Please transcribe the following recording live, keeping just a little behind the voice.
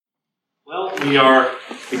Well,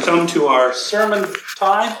 we come to our sermon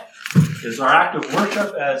time. It's our act of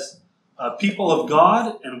worship as a people of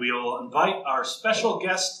God, and we will invite our special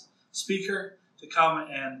guest speaker to come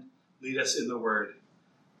and lead us in the Word.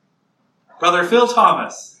 Brother Phil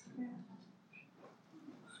Thomas.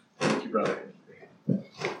 Thank you, brother.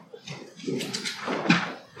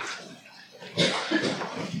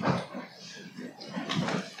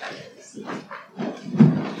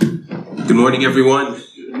 Good morning, everyone.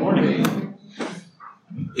 Good morning.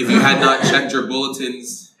 If you had not checked your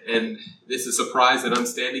bulletins and it's a surprise that I'm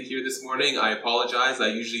standing here this morning, I apologize. I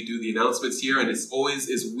usually do the announcements here, and it's always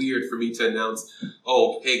is weird for me to announce,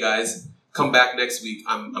 oh, hey guys, come back next week,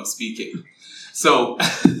 I'm speaking. So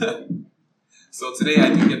today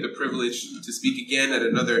I do get the privilege to speak again at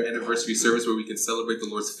another anniversary service where we can celebrate the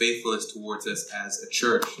Lord's faithfulness towards us as a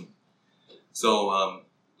church. So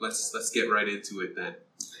let's get right into it then.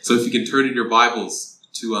 So if you can turn in your Bibles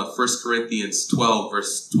to 1 Corinthians 12,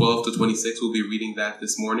 verse 12 to 26, we'll be reading that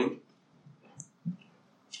this morning.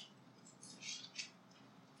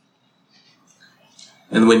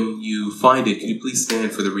 And when you find it, could you please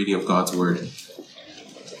stand for the reading of God's Word?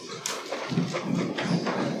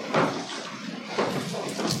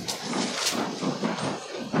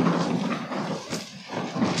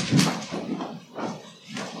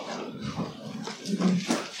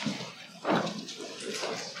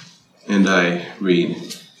 And I read,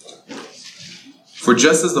 "For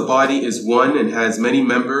just as the body is one and has many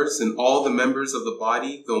members, and all the members of the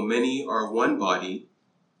body, though many, are one body,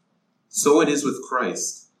 so it is with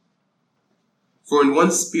Christ. For in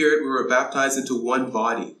one Spirit we were baptized into one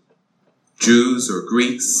body, Jews or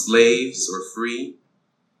Greeks, slaves or free,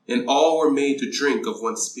 and all were made to drink of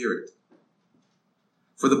one Spirit.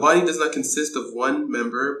 For the body does not consist of one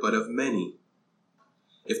member, but of many.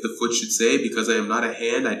 If the foot should say, because I am not a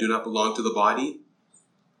hand, I do not belong to the body,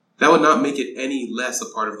 that would not make it any less a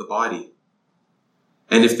part of the body.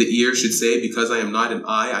 And if the ear should say, because I am not an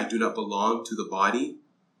eye, I do not belong to the body,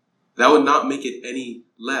 that would not make it any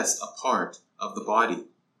less a part of the body.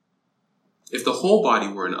 If the whole body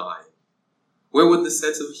were an eye, where would be the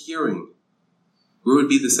sense of hearing?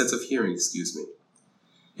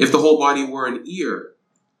 If the whole body were an ear,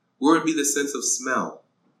 where would be the sense of smell?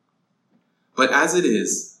 But as it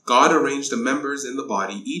is, God arranged the members in the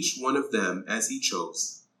body, each one of them as he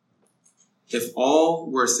chose. If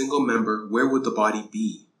all were a single member, where would the body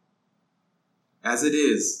be? As it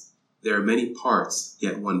is, there are many parts,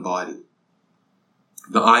 yet one body.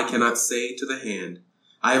 The eye cannot say to the hand,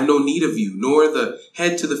 I have no need of you, nor the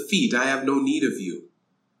head to the feet, I have no need of you.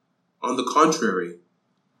 On the contrary,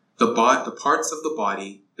 the parts of the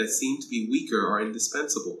body that seem to be weaker are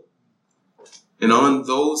indispensable. And on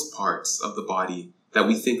those parts of the body that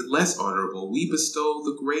we think less honorable, we bestow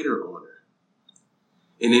the greater honor.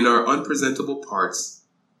 And in our unpresentable parts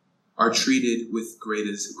are treated with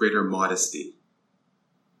greater modesty,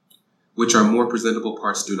 which our more presentable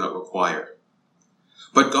parts do not require.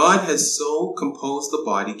 But God has so composed the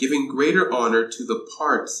body, giving greater honor to the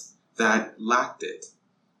parts that lacked it,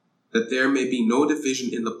 that there may be no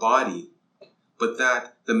division in the body, but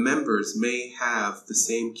that the members may have the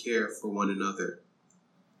same care for one another.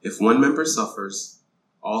 If one member suffers,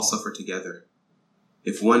 all suffer together.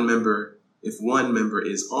 If one member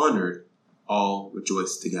is honored, all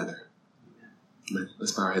rejoice together." Amen.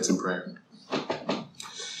 Let's bow our heads in prayer.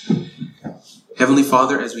 Heavenly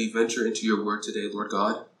Father, as we venture into your word today, Lord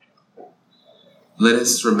God, let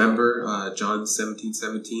us remember John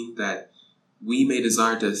 17:17, that we may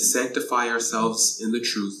desire to sanctify ourselves in the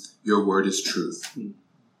truth. Your word is truth.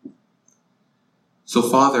 So,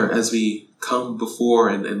 Father, as we come before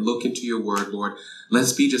and look into your word, Lord,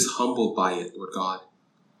 let's be just humbled by it, Lord God,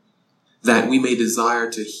 that we may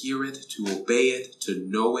desire to hear it, to obey it, to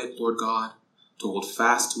know it, Lord God, to hold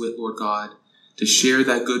fast to it, Lord God, to share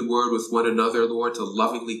that good word with one another, Lord, to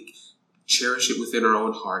lovingly cherish it within our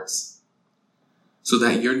own hearts, so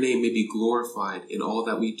that your name may be glorified in all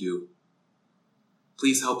that we do.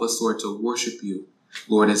 Please help us, Lord, to worship you,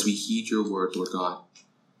 Lord, as we heed your word, Lord God.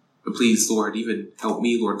 And please, Lord, even help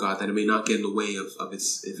me, Lord God, that it may not get in the way of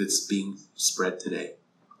it's being spread today.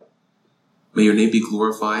 May your name be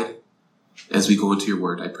glorified as we go into your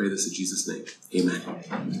word. I pray this in Jesus' name. Amen.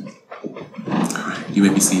 All right, you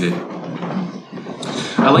may be seated.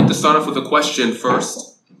 I'd like to start off with a question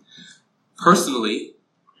first. Personally,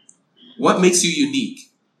 what makes you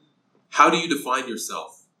unique? How do you define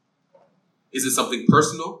yourself? Is it something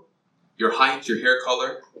personal? Your height, your hair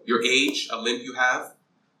color, your age, a limb you have?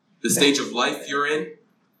 The stage of life you're in?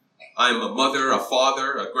 I'm a mother, a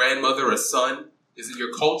father, a grandmother, a son. Is it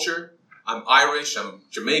your culture? I'm Irish, I'm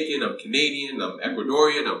Jamaican, I'm Canadian, I'm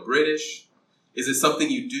Ecuadorian, I'm British. Is it something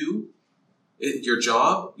you do? Your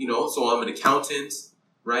job, so I'm an accountant,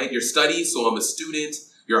 right? Your studies, so I'm a student.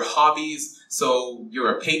 Your hobbies, so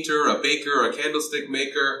you're a painter, a baker, a candlestick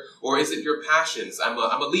maker, or is it your passions? I'm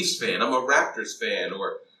a Leafs fan, I'm a Raptors fan,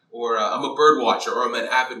 or I'm a bird watcher, or I'm an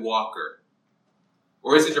avid walker.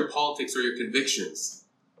 Or is it your politics or your convictions?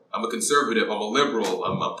 I'm a conservative, I'm a liberal,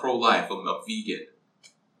 I'm a pro-life, I'm a vegan.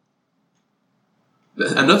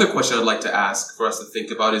 Another question I'd like to ask for us to think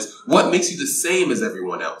about is, what makes you the same as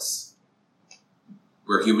everyone else?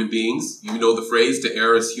 We're human beings. You know the phrase, to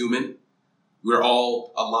err is human. We're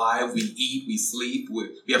all alive. We eat, we sleep.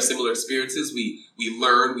 We have similar experiences. We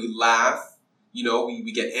learn, we laugh.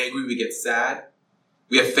 We get angry, we get sad.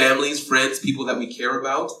 We have families, friends, people that we care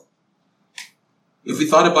about. If we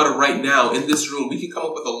thought about it right now in this room, we could come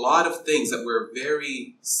up with a lot of things that we're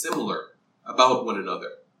very similar about one another.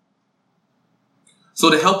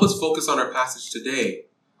 So to help us focus on our passage today,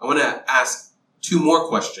 I want to ask two more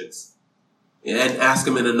questions and ask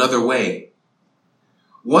them in another way.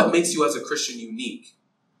 What makes you as a Christian unique?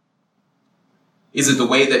 Is it the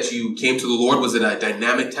way that you came to the Lord? Was it a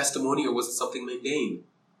dynamic testimony, or was it something mundane?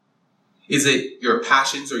 Is it your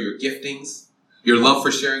passions or your giftings? Your love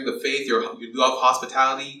for sharing the faith? You love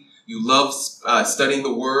hospitality? You love studying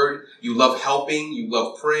the Word? You love helping? You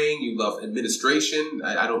love praying? You love administration?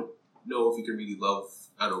 I don't know if you can really love,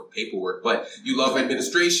 paperwork, but you love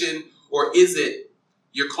administration? Or is it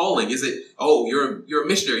your calling? Is it, you're a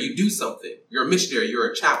missionary, you do something. You're a missionary,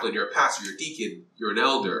 you're a chaplain, you're a pastor, you're a deacon, you're an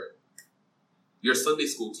elder. You're a Sunday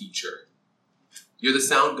school teacher. You're the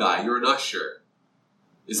sound guy, you're an usher.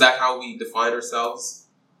 Is that how we define ourselves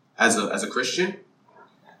as a Christian?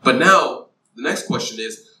 But now, the next question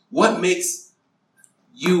is, what makes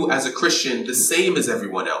you as a Christian the same as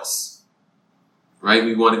everyone else? Right?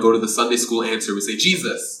 We want to go to the Sunday school answer. We say,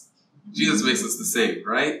 Jesus. Jesus makes us the same,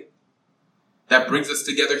 right? That brings us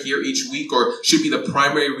together here each week, or should be the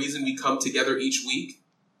primary reason we come together each week.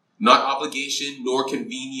 Not obligation, nor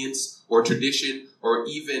convenience, or tradition, or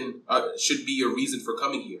even should be a reason for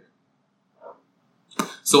coming here.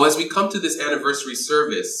 So as we come to this anniversary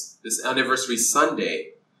service, this anniversary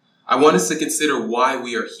Sunday, I want us to consider why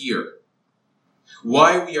we are here.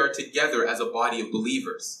 Why we are together as a body of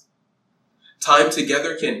believers. Time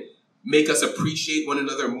together can make us appreciate one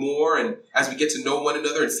another more, and as we get to know one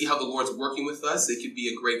another and see how the Lord's working with us, it can be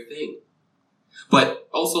a great thing. But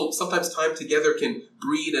also, sometimes time together can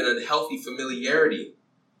breed an unhealthy familiarity,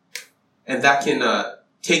 and that can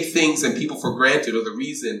take things and people for granted, or the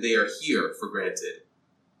reason they are here for granted.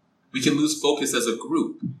 We can lose focus as a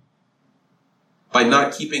group by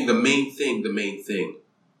not keeping the main thing the main thing.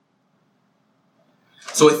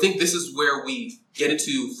 So I think this is where we get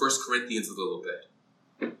into 1 Corinthians a little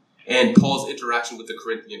bit, and Paul's interaction with the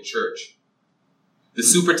Corinthian church. The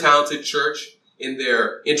super talented church, in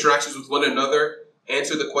their interactions with one another,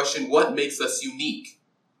 answer the question, what makes us unique?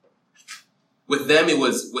 With them, it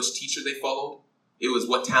was which teacher they followed. It was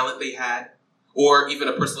what talent they had, or even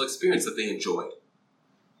a personal experience that they enjoyed.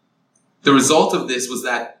 The result of this was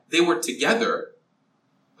that they were together,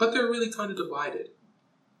 but they're really kind of divided.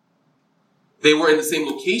 They were in the same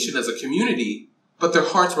location as a community, but their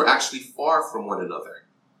hearts were actually far from one another.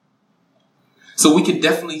 So we can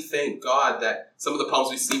definitely thank God that some of the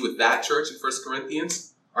problems we see with that church in 1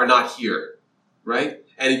 Corinthians are not here, right?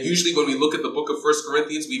 And usually when we look at the book of 1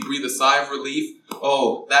 Corinthians, we breathe a sigh of relief.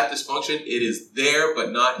 Oh, that dysfunction, it is there,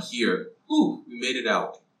 but not here. Ooh, we made it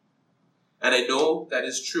out. And I know that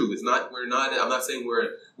is true. I'm not saying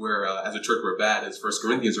we're as a church, we're bad as 1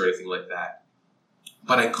 Corinthians or anything like that.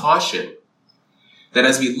 But I caution that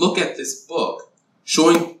as we look at this book,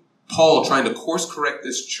 showing Paul trying to course correct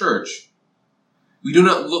this church, we do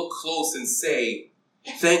not look close and say,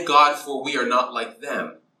 thank God for we are not like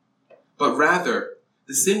them. But rather,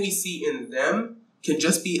 the sin we see in them can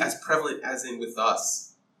just be as prevalent as in with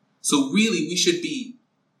us. So really, we should be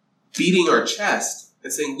beating our chest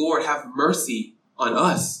and saying, Lord, have mercy on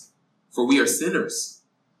us, for we are sinners.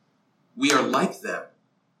 We are like them,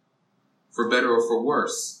 for better or for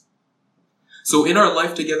worse. So in our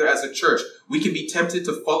life together as a church, we can be tempted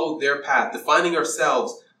to follow their path, defining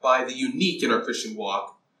ourselves by the unique in our Christian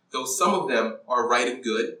walk, though some of them are right and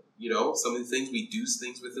good. Some of the things we do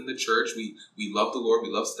things within the church. We love the Lord.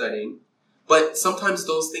 We love studying. But sometimes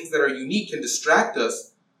those things that are unique can distract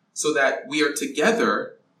us so that we are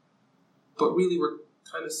together, but really we're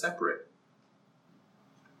kind of separate.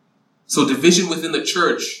 So division within the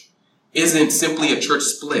church isn't simply a church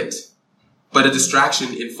split, but a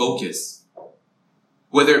distraction in focus.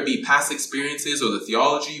 Whether it be past experiences or the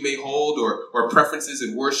theology you may hold or preferences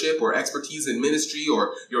in worship or expertise in ministry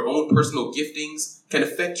or your own personal giftings can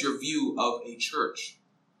affect your view of a church.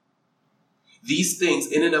 These things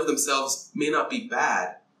in and of themselves may not be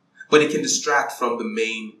bad, but it can distract from the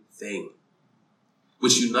main thing,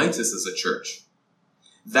 which unites us as a church.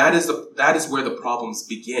 That is where the problems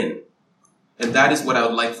begin. And that is what I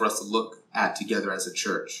would like for us to look at together as a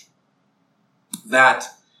church. That,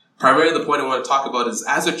 primarily the point I want to talk about is,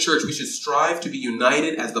 as a church, we should strive to be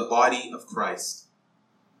united as the body of Christ.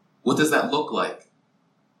 What does that look like?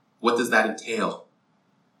 What does that entail?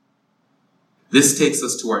 This takes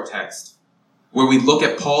us to our text, where we look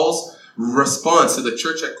at Paul's response to the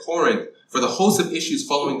church at Corinth for the host of issues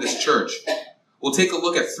following this church. We'll take a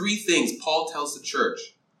look at 3 things Paul tells the church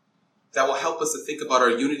that will help us to think about our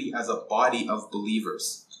unity as a body of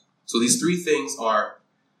believers. So these 3 things are: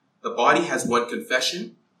 the body has one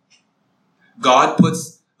confession, God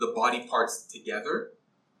puts the body parts together,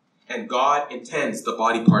 and God intends the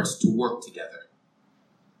body parts to work together.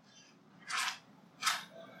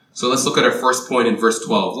 So let's look at our first point in verse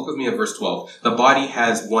 12. Look with me at verse 12. The body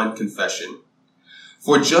has one confession.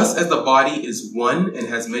 For just as the body is one and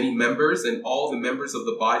has many members, and all the members of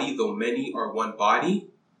the body, though many, are one body,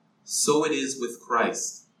 so it is with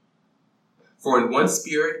Christ. For in one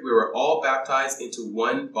Spirit we were all baptized into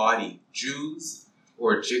one body, Jews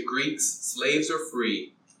or Greeks, slaves or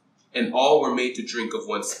free, and all were made to drink of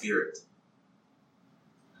one Spirit.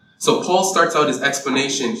 So Paul starts out his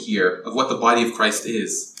explanation here of what the body of Christ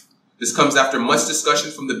is. This comes after much discussion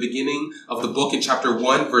from the beginning of the book in chapter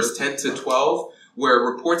 1, verse 10 to 12, where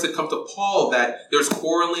reports had come to Paul that there's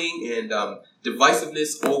quarreling and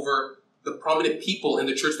divisiveness over the prominent people in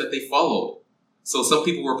the church that they followed. So some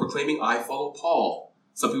people were proclaiming, I follow Paul.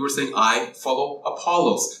 Some people were saying, I follow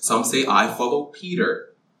Apollos. Some say, I follow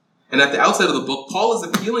Peter. And at the outset of the book, Paul is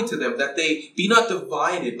appealing to them that they be not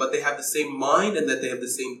divided, but they have the same mind and that they have the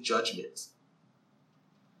same judgment.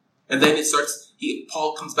 And then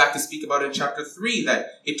Paul comes back to speak about it in chapter 3, that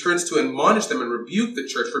it turns to admonish them and rebuke the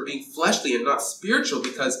church for being fleshly and not spiritual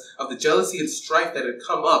because of the jealousy and strife that had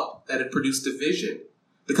come up, that had produced division.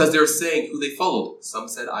 Because they were saying who they followed. Some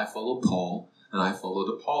said, I followed Paul, and I followed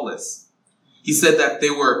Apollos. He said that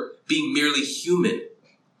they were being merely human.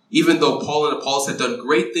 Even though Paul and Apollos had done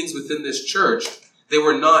great things within this church, they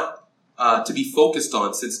were not to be focused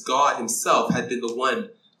on, since God himself had been the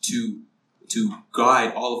one to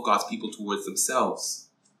guide all of God's people towards themselves.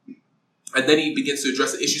 And then he begins to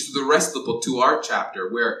address the issues of the rest of the book, to our chapter,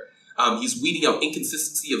 where he's weeding out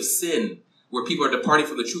inconsistency of sin, where people are departing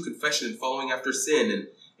from the true confession and following after sin,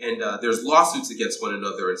 and there's lawsuits against one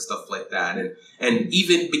another and stuff like that. And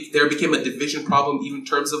even there became a division problem even in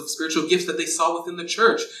terms of spiritual gifts that they saw within the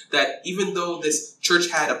church, that even though this church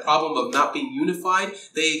had a problem of not being unified,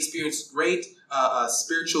 they experienced great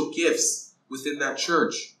spiritual gifts within that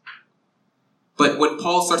church. But when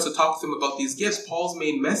Paul starts to talk to them about these gifts, Paul's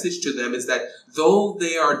main message to them is that though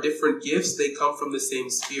they are different gifts, they come from the same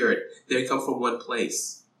Spirit. They come from one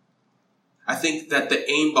place. I think that the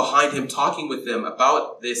aim behind him talking with them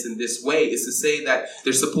about this in this way is to say that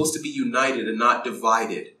they're supposed to be united and not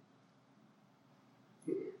divided.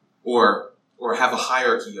 Or have a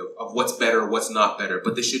hierarchy of what's better, what's not better,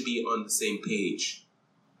 but they should be on the same page.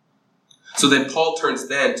 So then Paul turns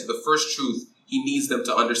then to the first truth he needs them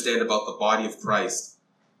to understand about the body of Christ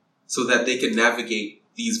so that they can navigate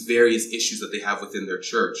these various issues that they have within their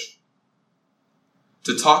church.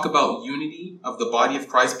 To talk about unity of the body of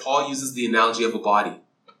Christ, Paul uses the analogy of a body,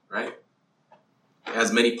 right? It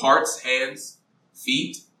has many parts, hands,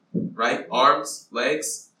 feet, right? Arms,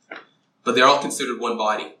 legs, but they're all considered one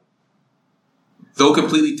body. Though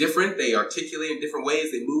completely different, they articulate in different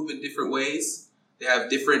ways, they move in different ways, they have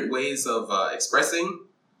different ways of expressing.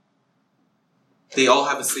 They all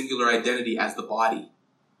have a singular identity as the body.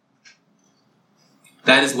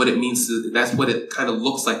 That is what it means that's what it kind of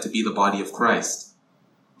looks like to be the body of Christ.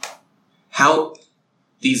 How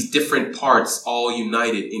these different parts all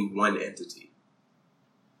united in one entity.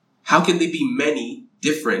 How can they be many,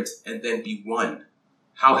 different, and then be one?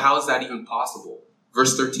 How is that even possible?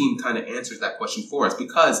 Verse 13 kind of answers that question for us.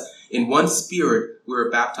 Because in one Spirit, we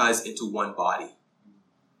were baptized into one body.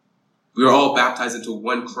 We were all baptized into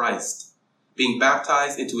one Christ, being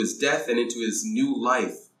baptized into his death and into his new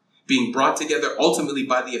life, being brought together ultimately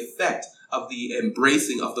by the effect of the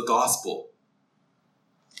embracing of the gospel.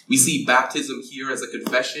 We see baptism here as a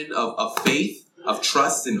confession of faith, of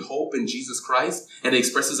trust and hope in Jesus Christ, and it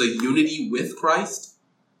expresses a unity with Christ.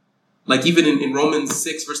 Like even in Romans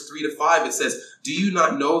 6, verse 3 to 5, it says, do you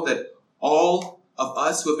not know that all of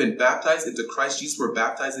us who have been baptized into Christ Jesus were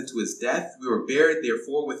baptized into his death. We were buried,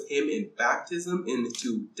 therefore, with him in baptism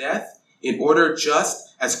into death, in order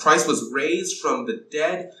just as Christ was raised from the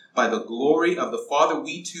dead by the glory of the Father,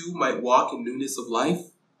 we too might walk in newness of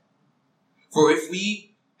life. For if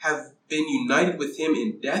we have been united with him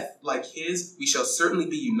in death like his, we shall certainly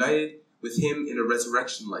be united with him in a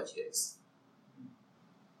resurrection like his.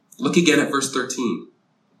 Look again at verse 13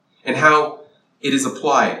 and how it is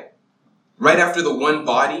applied. Right after the one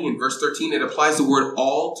body in verse 13, it applies the word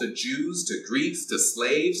all to Jews, to Greeks, to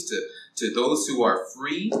slaves, to those who are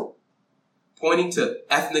free, pointing to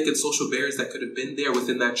ethnic and social barriers that could have been there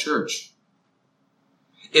within that church.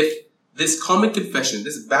 If this common confession,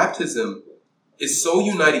 this baptism, is so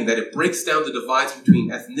uniting that it breaks down the divides between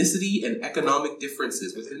ethnicity and economic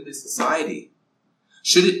differences within this society,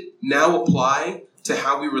 should it now apply to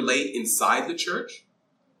how we relate inside the church?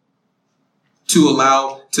 To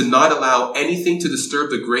not allow anything to disturb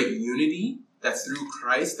the great unity that's through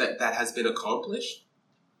Christ that has been accomplished?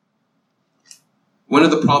 One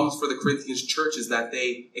of the problems for the Corinthians church is that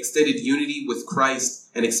they extended unity with Christ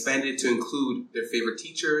and expanded it to include their favorite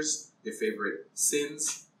teachers, their favorite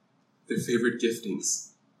sins, their favorite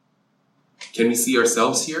giftings. Can we see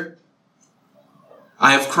ourselves here?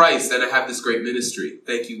 I have Christ and I have this great ministry.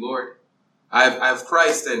 Thank you, Lord. I have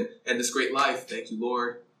Christ and this great life. Thank you,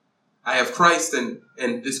 Lord. I have Christ and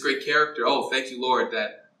this great character. Oh, thank you, Lord,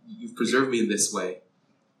 that you've preserved me in this way.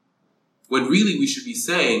 When really we should be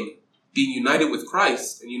saying, being united with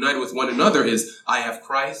Christ and united with one another is, I have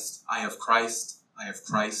Christ, I have Christ, I have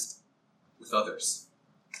Christ with others.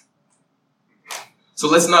 So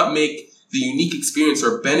let's not make the unique experience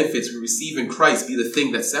or benefits we receive in Christ be the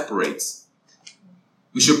thing that separates.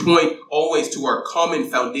 We should point always to our common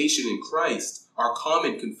foundation in Christ, our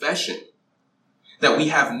common confession, that we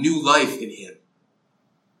have new life in him.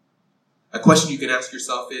 A question you can ask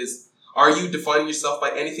yourself is, are you defining yourself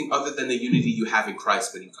by anything other than the unity you have in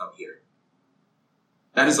Christ when you come here?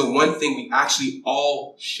 That is the one thing we actually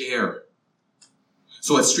all share.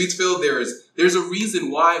 So at Streetsville, there's a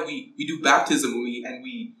reason why we do baptism and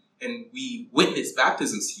we witness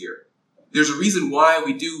baptisms here. There's a reason why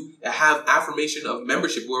we do have affirmation of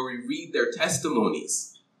membership where we read their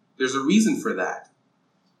testimonies. There's a reason for that.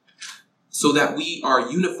 So that we are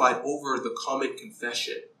unified over the common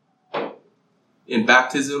confession. In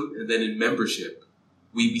baptism and then in membership,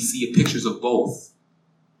 we see pictures of both.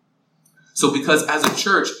 So because as a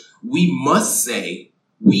church, we must say,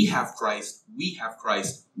 we have Christ, we have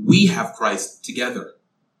Christ, we have Christ together.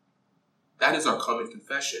 That is our common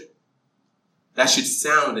confession. That should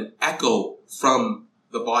sound and echo from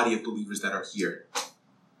the body of believers that are here.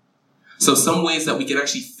 So some ways that we can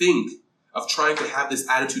actually think of trying to have this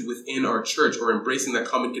attitude within our church or embracing that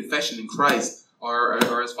common confession in Christ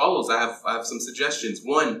are as follows. I have some suggestions.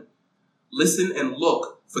 One, listen and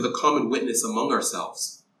look for the common witness among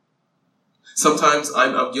ourselves. Sometimes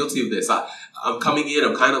I'm guilty of this. I'm coming in,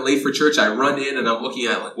 I'm kind of late for church. I run in and I'm looking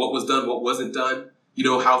at like what was done, what wasn't done,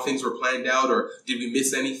 how things were planned out, or did we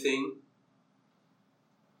miss anything?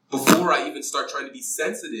 Before I even start trying to be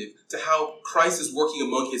sensitive to how Christ is working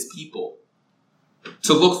among his people.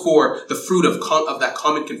 To look for the fruit of that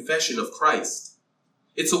common confession of Christ.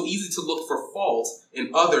 It's so easy to look for fault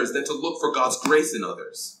in others than to look for God's grace in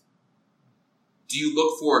others. Do you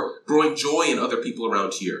look for growing joy in other people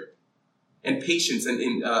around here? And patience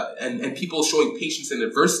and people showing patience and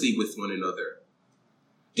adversity with one another?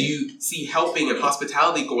 Do you see helping and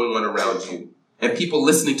hospitality going on around you? And people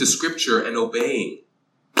listening to scripture and obeying?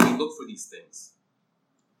 Do you look for these things?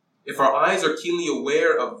 If our eyes are keenly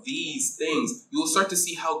aware of these things, you will start to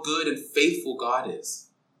see how good and faithful God is.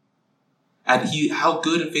 And how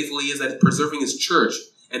good and faithful he is at preserving his church,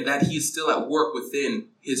 and that he is still at work within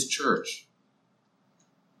his church.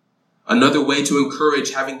 Another way to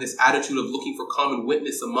encourage having this attitude of looking for common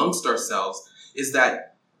witness amongst ourselves is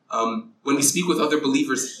that when we speak with other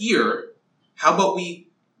believers here, how about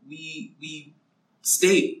we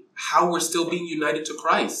state how we're still being united to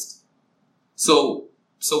Christ? So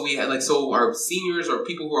our seniors or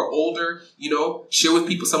people who are older, share with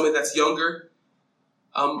people, somebody that's younger,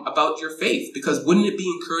 about your faith. Because wouldn't it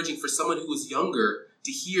be encouraging for someone who is younger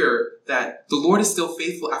to hear that the Lord is still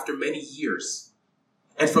faithful after many years?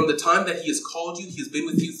 And from the time that he has called you, he has been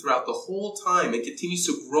with you throughout the whole time and continues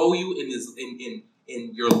to grow you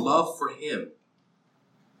in your love for him.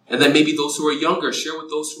 And then maybe those who are younger share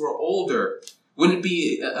with those who are older. Wouldn't it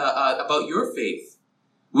be about your faith?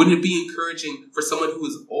 Wouldn't it be encouraging for someone who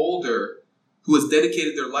is older, who has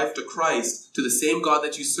dedicated their life to Christ, to the same God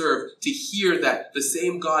that you serve, to hear that the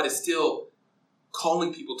same God is still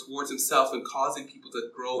calling people towards himself and causing people to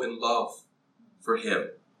grow in love for him.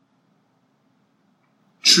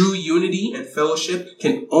 True unity and fellowship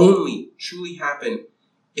can only truly happen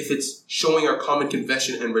if it's showing our common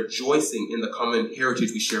confession and rejoicing in the common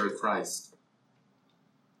heritage we share in Christ.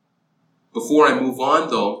 Before I move on,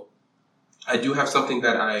 though, I do have something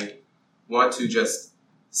that I want to just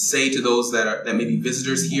say to those that may be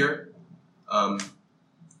visitors here.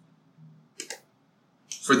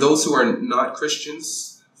 For those who are not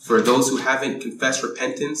Christians, for those who haven't confessed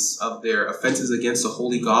repentance of their offenses against the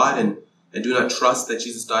holy God and do not trust that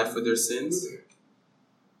Jesus died for their sins,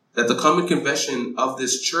 that the common confession of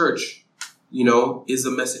this church, is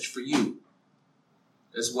a message for you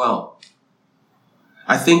as well.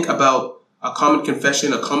 I think about a common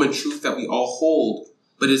confession, a common truth that we all hold,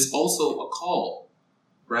 but it's also a call,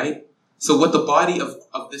 right? So what the body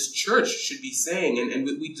of this church should be saying, and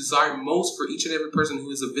what we desire most for each and every person who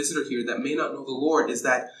is a visitor here that may not know the Lord, is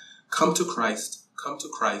that come to Christ, come to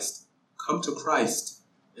Christ, come to Christ,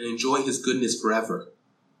 and enjoy his goodness forever.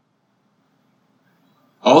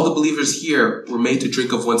 All the believers here were made to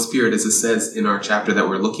drink of one spirit, as it says in our chapter that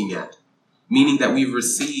we're looking at, meaning that we've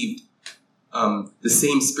received the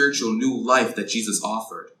same spiritual new life that Jesus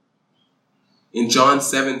offered. In John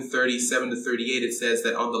 7:37-38, it says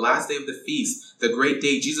that on the last day of the feast, the great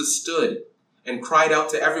day, Jesus stood and cried out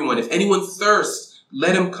to everyone, "If anyone thirsts,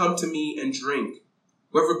 let him come to me and drink.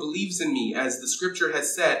 Whoever believes in me, as the scripture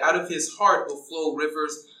has said, out of his heart will flow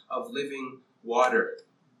rivers of living water."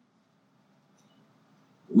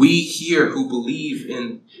 We here who believe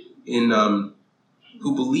in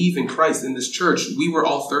Christ in this church, we were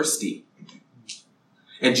all thirsty.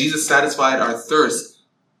 And Jesus satisfied our thirst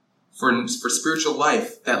for spiritual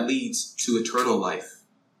life that leads to eternal life.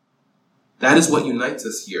 That is what unites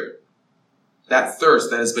us here. That thirst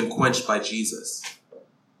that has been quenched by Jesus.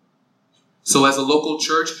 So as a local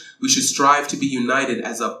church, we should strive to be united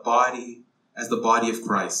as the body of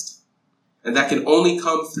Christ. And that can only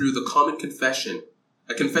come through the common confession,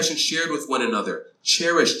 a confession shared with one another,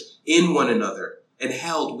 cherished in one another, and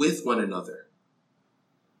held with one another.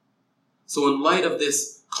 So in light of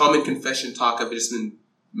this common confession talk I've just been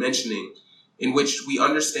mentioning, in which we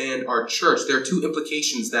understand our church, there are two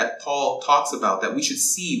implications that Paul talks about that we should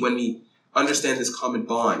see when we understand this common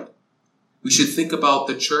bond. We should think about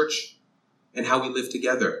the church and how we live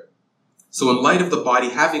together. So in light of the body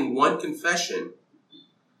having one confession,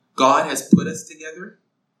 God has put us together.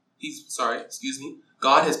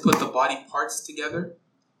 God has put the body parts together,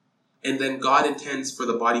 and then God intends for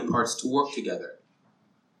the body parts to work together.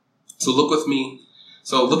 So look with me.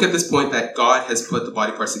 So look at this point that God has put the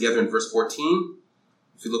body parts together in verse 14.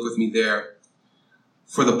 If you look with me there.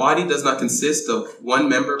 For the body does not consist of one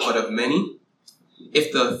member, but of many.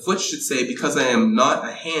 If the foot should say, because I am not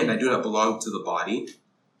a hand, I do not belong to the body,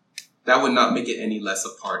 that would not make it any less a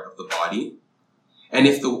part of the body. And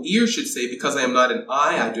if the ear should say, because I am not an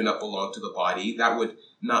eye, I do not belong to the body, that would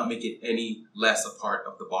not make it any less a part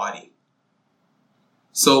of the body.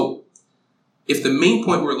 So, if the main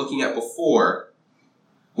point we were looking at before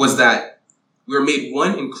was that we were made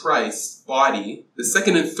one in Christ's body, the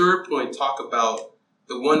second and third point talk about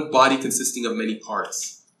the one body consisting of many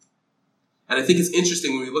parts. And I think it's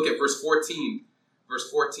interesting when we look at verse 14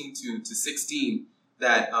 to 16,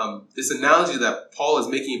 that this analogy that Paul is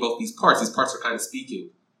making about these parts are kind of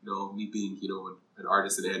speaking. Me being, an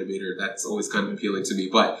artist and animator, that's always kind of appealing to me.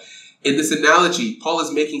 But in this analogy, Paul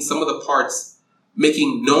is making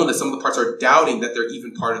known that some of the parts are doubting that they're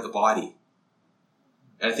even part of the body.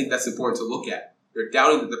 And I think that's important to look at. They're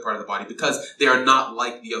doubting that they're part of the body because they are not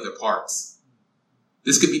like the other parts.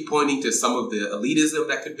 This could be pointing to some of the elitism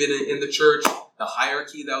that could be in the church, the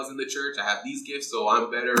hierarchy that was in the church. I have these gifts, so I'm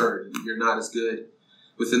better, or you're not as good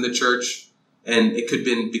within the church. And it could have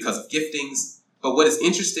been because of giftings. But what is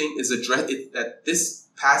interesting is that this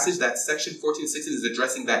passage, that section 14 and 16, is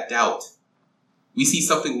addressing that doubt. We see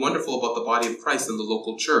something wonderful about the body of Christ in the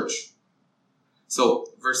local church. So,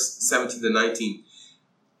 verse 17 to 19.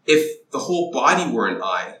 If the whole body were an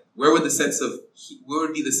eye, where would be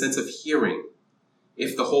the sense of hearing?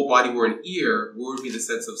 If the whole body were an ear, where would be the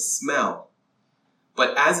sense of smell?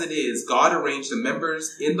 But as it is, God arranged the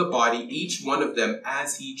members in the body, each one of them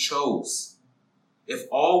as he chose. If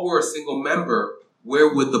all were a single member,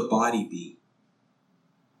 where would the body be?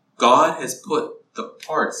 God has put the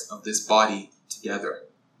parts of this body together.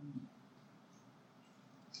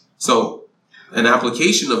 So, an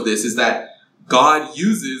application of this is that God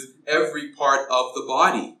uses every part of the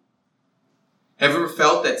body. Have you ever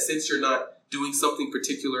felt that since you're not doing something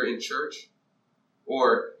particular in church,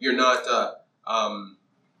 or you're not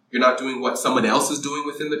doing what someone else is doing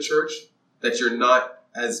within the church, that you're not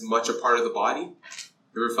as much a part of the body?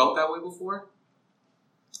 You ever felt that way before?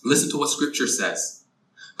 Listen to what Scripture says.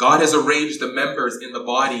 God has arranged the members in the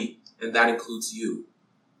body, and that includes you.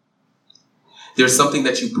 There's something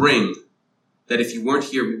that you bring that if you weren't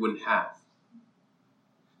here, we wouldn't have.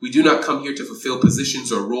 We do not come here to fulfill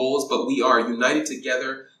positions or roles, but we are united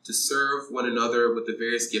together to serve one another with the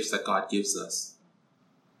various gifts that God gives us.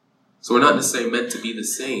 So we're not necessarily meant to be the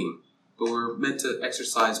same, but we're meant to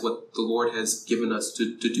exercise what the Lord has given us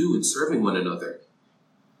to do in serving one another.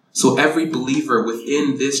 So every believer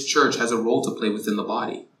within this church has a role to play within the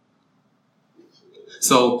body.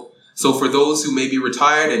 So for those who may be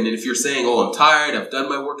retired, and if you're saying, oh, I'm tired, I've done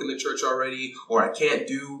my work in the church already, or I can't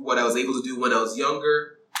do what I was able to do when I was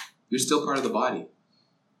younger, you're still part of the body.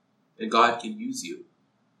 And God can use you.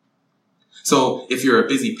 So if you're a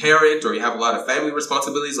busy parent or you have a lot of family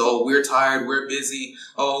responsibilities, oh, we're tired, we're busy,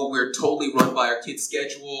 oh, we're totally run by our kid's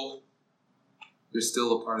schedule, you're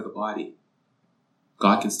still a part of the body.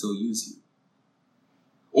 God can still use you.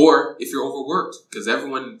 Or if you're overworked, because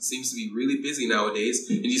everyone seems to be really busy nowadays,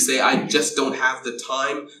 and you say, I just don't have the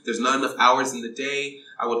time, there's not enough hours in the day,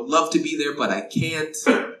 I would love to be there, but I can't.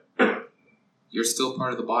 You're still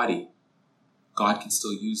part of the body. God can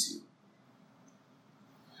still use you.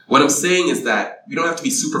 What I'm saying is that you don't have to be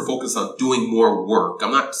super focused on doing more work.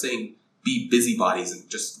 I'm not saying be busybodies and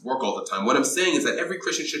just work all the time. What I'm saying is that every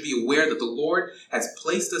Christian should be aware that the Lord has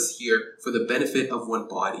placed us here for the benefit of one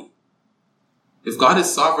body. If God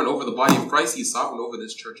is sovereign over the body of Christ, He is sovereign over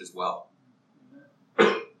this church as well.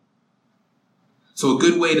 So a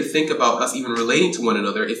good way to think about us even relating to one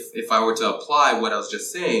another, if I were to apply what I was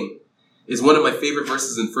just saying, is one of my favorite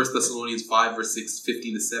verses in 1 Thessalonians 5, verse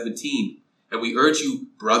 15 to 17. And we urge you,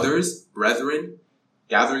 brothers, brethren,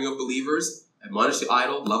 gathering of believers, admonish the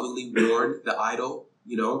idle, lovingly warn the idle,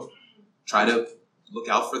 try to look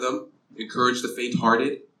out for them, encourage the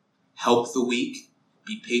faint-hearted, help the weak,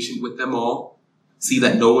 be patient with them all. See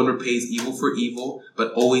that no one repays evil for evil,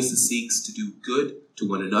 but always seeks to do good to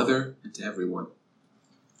one another and to everyone.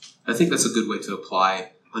 I think that's a good way to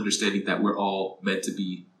apply understanding that we're all meant to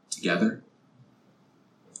be together.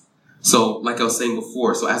 So, like I was saying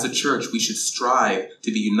before, so as a church, we should strive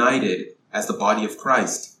to be united as the body of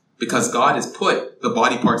Christ, because God has put the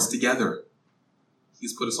body parts together.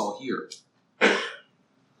 He's put us all here.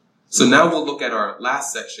 So now we'll look at our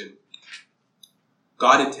last section.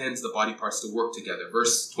 God intends the body parts to work together.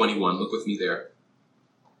 Verse 21, look with me there.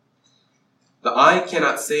 The eye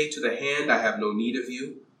cannot say to the hand, I have no need of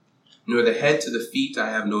you, nor the head to the feet, I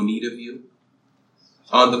have no need of you.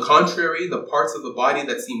 On the contrary, the parts of the body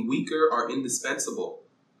that seem weaker are indispensable.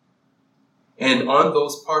 And on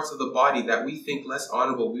those parts of the body that we think less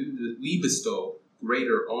honorable, we bestow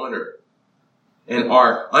greater honor. And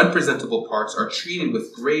our unpresentable parts are treated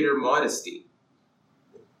with greater modesty,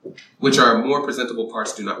 which our more presentable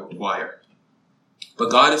parts do not require.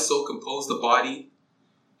 But God has so composed the body,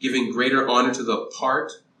 giving greater honor to the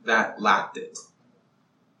part that lacked it.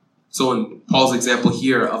 So in Paul's example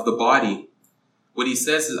here of the body, what he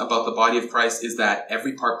says about the body of Christ is that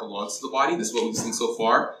every part belongs to the body. This is what we've seen so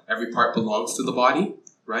far. Every part belongs to the body,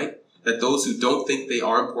 right? That those who don't think they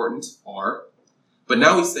are important are. But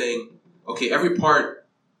now he's saying, okay, every part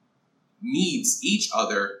needs each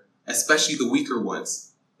other, especially the weaker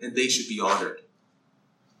ones, and they should be honored.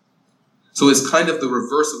 So it's kind of the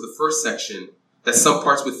reverse of the first section, that some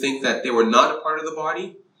parts would think that they were not a part of the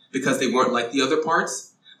body because they weren't like the other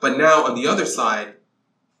parts. But now on the other side,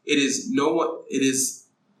 it is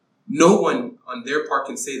no one on their part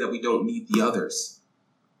can say that we don't need the others.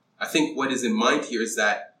 I think what is in mind here is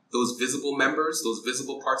that those visible members, those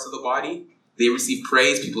visible parts of the body, they receive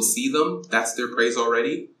praise. People see them. That's their praise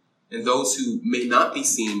already. And those who may not be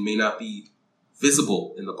seen may not be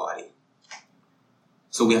visible in the body.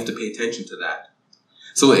 So we have to pay attention to that.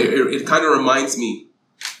 So it kind of reminds me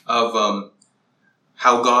of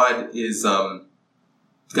how God is,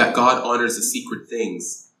 that God honors the secret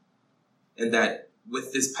things. And that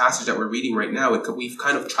with this passage that we're reading right now, we've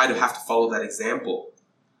kind of tried to have to follow that example.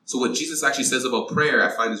 So what Jesus actually says about prayer,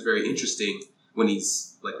 I find is very interesting when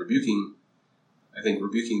he's like rebuking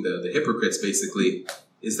the hypocrites basically,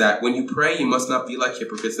 is that when you pray, you must not be like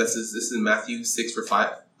hypocrites. This is in Matthew 6,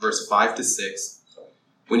 verse 5 to 6.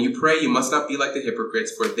 When you pray, you must not be like the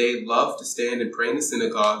hypocrites, for they love to stand and pray in the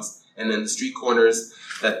synagogues and in the street corners,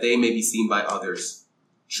 that they may be seen by others.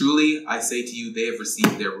 Truly, I say to you, they have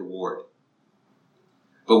received their reward.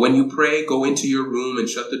 But when you pray, go into your room and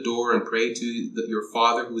shut the door and pray to your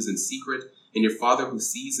Father who is in secret, and your Father who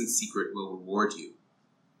sees in secret will reward you.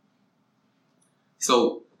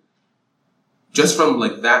 So, just from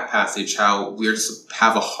like that passage, how we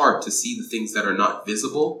have a heart to see the things that are not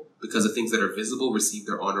visible, because the things that are visible receive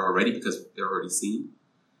their honor already because they're already seen.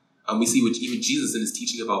 We see what even Jesus in his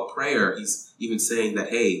teaching about prayer, he's even saying that,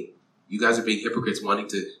 hey, you guys are being hypocrites wanting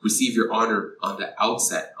to receive your honor on the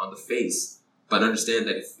outset, on the face. But understand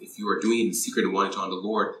that if you are doing it in secret and wanting to honor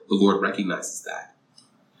the Lord recognizes that.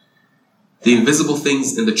 The invisible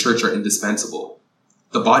things in the church are indispensable.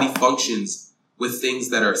 The body functions with things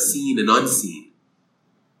that are seen and unseen.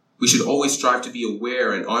 We should always strive to be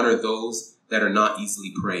aware and honor those that are not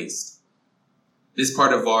easily praised. This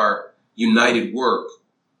part of our united work,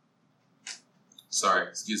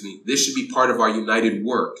 this should be part of our united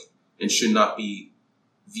work and should not be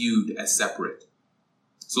viewed as separate.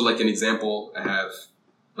 So like an example, I have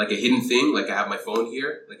like a hidden thing, like I have my phone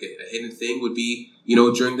here, like a hidden thing would be,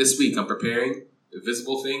 during this week I'm preparing. The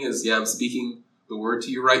visible thing is, I'm speaking the word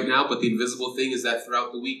to you right now, but the invisible thing is that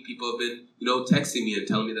throughout the week people have been, texting me and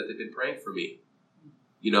telling me that they've been praying for me,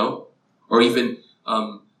 or even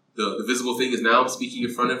the visible thing is now I'm speaking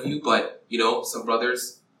in front of you, but, some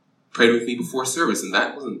brothers prayed with me before service, and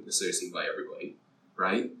that wasn't necessarily seen by everybody,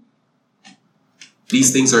 right?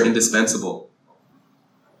 These things are indispensable.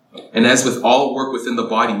 And as with all work within the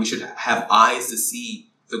body, we should have eyes to see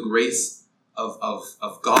the grace of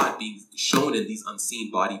God being shown in these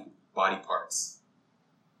unseen body parts.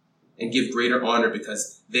 And give greater honor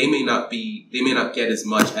because they may not get as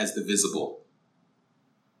much as the visible.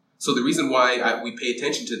 So the reason why we pay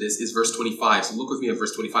attention to this is verse 25. So look with me at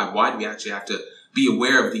verse 25. Why do we actually have to be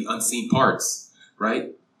aware of the unseen parts,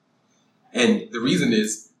 right? And the reason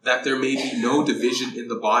is that there may be no division in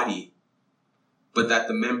the body, but that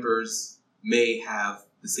the members may have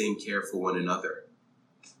the same care for one another.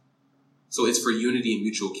 So it's for unity and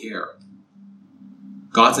mutual care.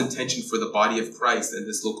 God's intention for the body of Christ and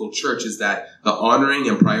this local church is that the honoring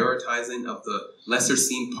and prioritizing of the lesser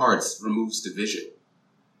seen parts removes division.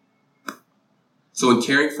 So in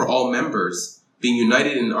caring for all members, being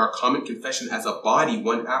united in our common confession as a body,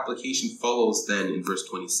 one application follows then in verse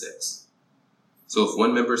 26. So if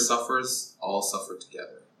one member suffers, all suffer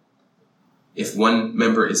together. If one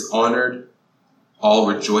member is honored, all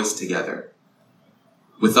rejoice together.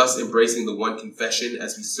 With us embracing the one confession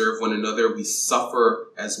as we serve one another, we suffer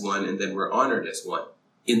as one and then we're honored as one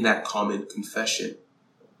in that common confession.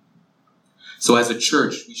 So as a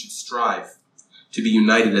church, we should strive to be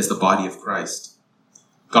united as the body of Christ.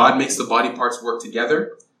 God makes the body parts work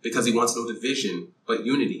together because he wants no division, but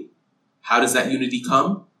unity. How does that unity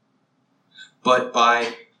come? But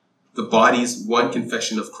by the body's one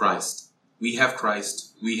confession of Christ. We have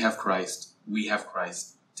Christ, we have Christ, we have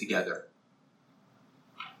Christ together.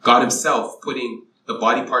 God himself putting the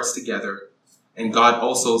body parts together, and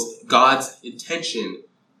God's intention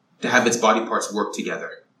to have its body parts work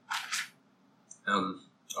together.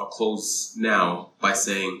 I'll close now by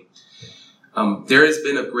saying, there has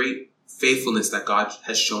been a great faithfulness that God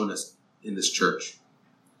has shown us in this church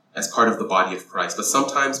as part of the body of Christ. But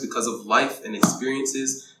sometimes because of life and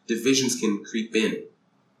experiences, divisions can creep in.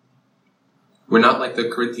 We're not like the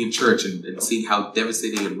Corinthian church and seeing how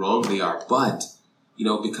devastating and wrong they are. But,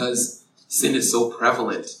 because sin is so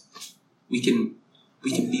prevalent, we can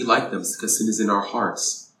be like them because sin is in our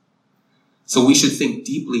hearts. So we should think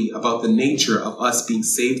deeply about the nature of us being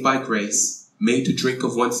saved by grace, made to drink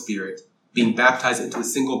of one spirit, being baptized into a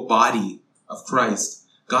single body of Christ.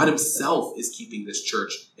 God himself is keeping this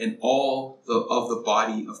church and all of the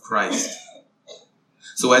body of Christ.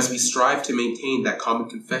 So as we strive to maintain that common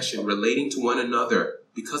confession, relating to one another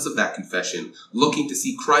because of that confession, looking to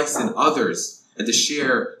see Christ in others and to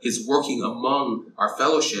share his working among our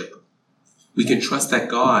fellowship, we can trust that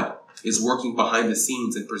God is working behind the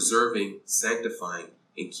scenes and preserving, sanctifying,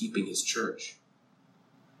 and keeping his church.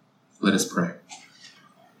 Let us pray.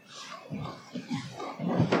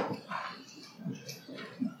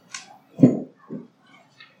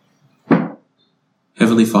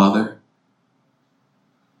 Heavenly Father,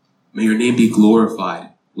 may your name be glorified,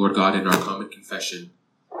 Lord God, in our common confession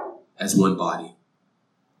as one body.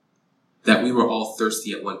 That we were all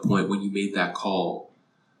thirsty at one point when you made that call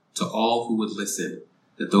to all who would listen,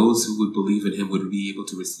 that those who would believe in him would be able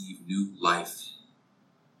to receive new life.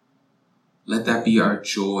 Let that be our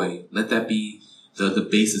joy. Let that be the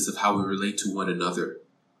basis of how we relate to one another.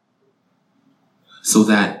 So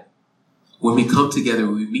that when we come together,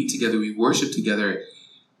 we meet together, we worship together,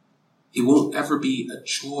 it won't ever be a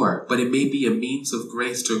chore, but it may be a means of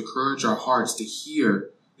grace to encourage our hearts to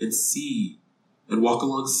hear and see and walk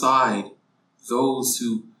alongside those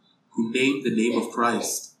who name the name of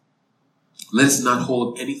Christ. Let us not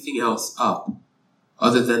hold anything else up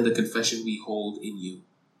other than the confession we hold in you.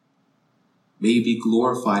 May you be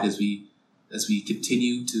glorified as we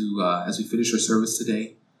continue to, as we finish our service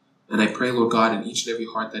today. And I pray, Lord God, in each and every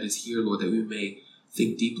heart that is here, Lord, that we may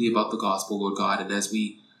think deeply about the gospel, Lord God, and as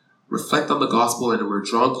we reflect on the gospel and we're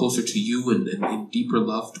drawn closer to you and in deeper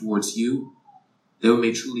love towards you, that we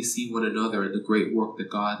may truly see one another and the great work that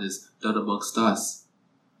God has done amongst us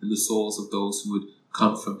in the souls of those who would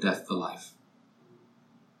come from death to life.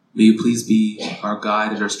 May you please be our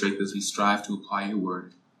guide and our strength as we strive to apply your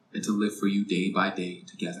word and to live for you day by day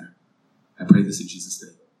together. I pray this in Jesus'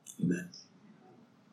 name. Amen.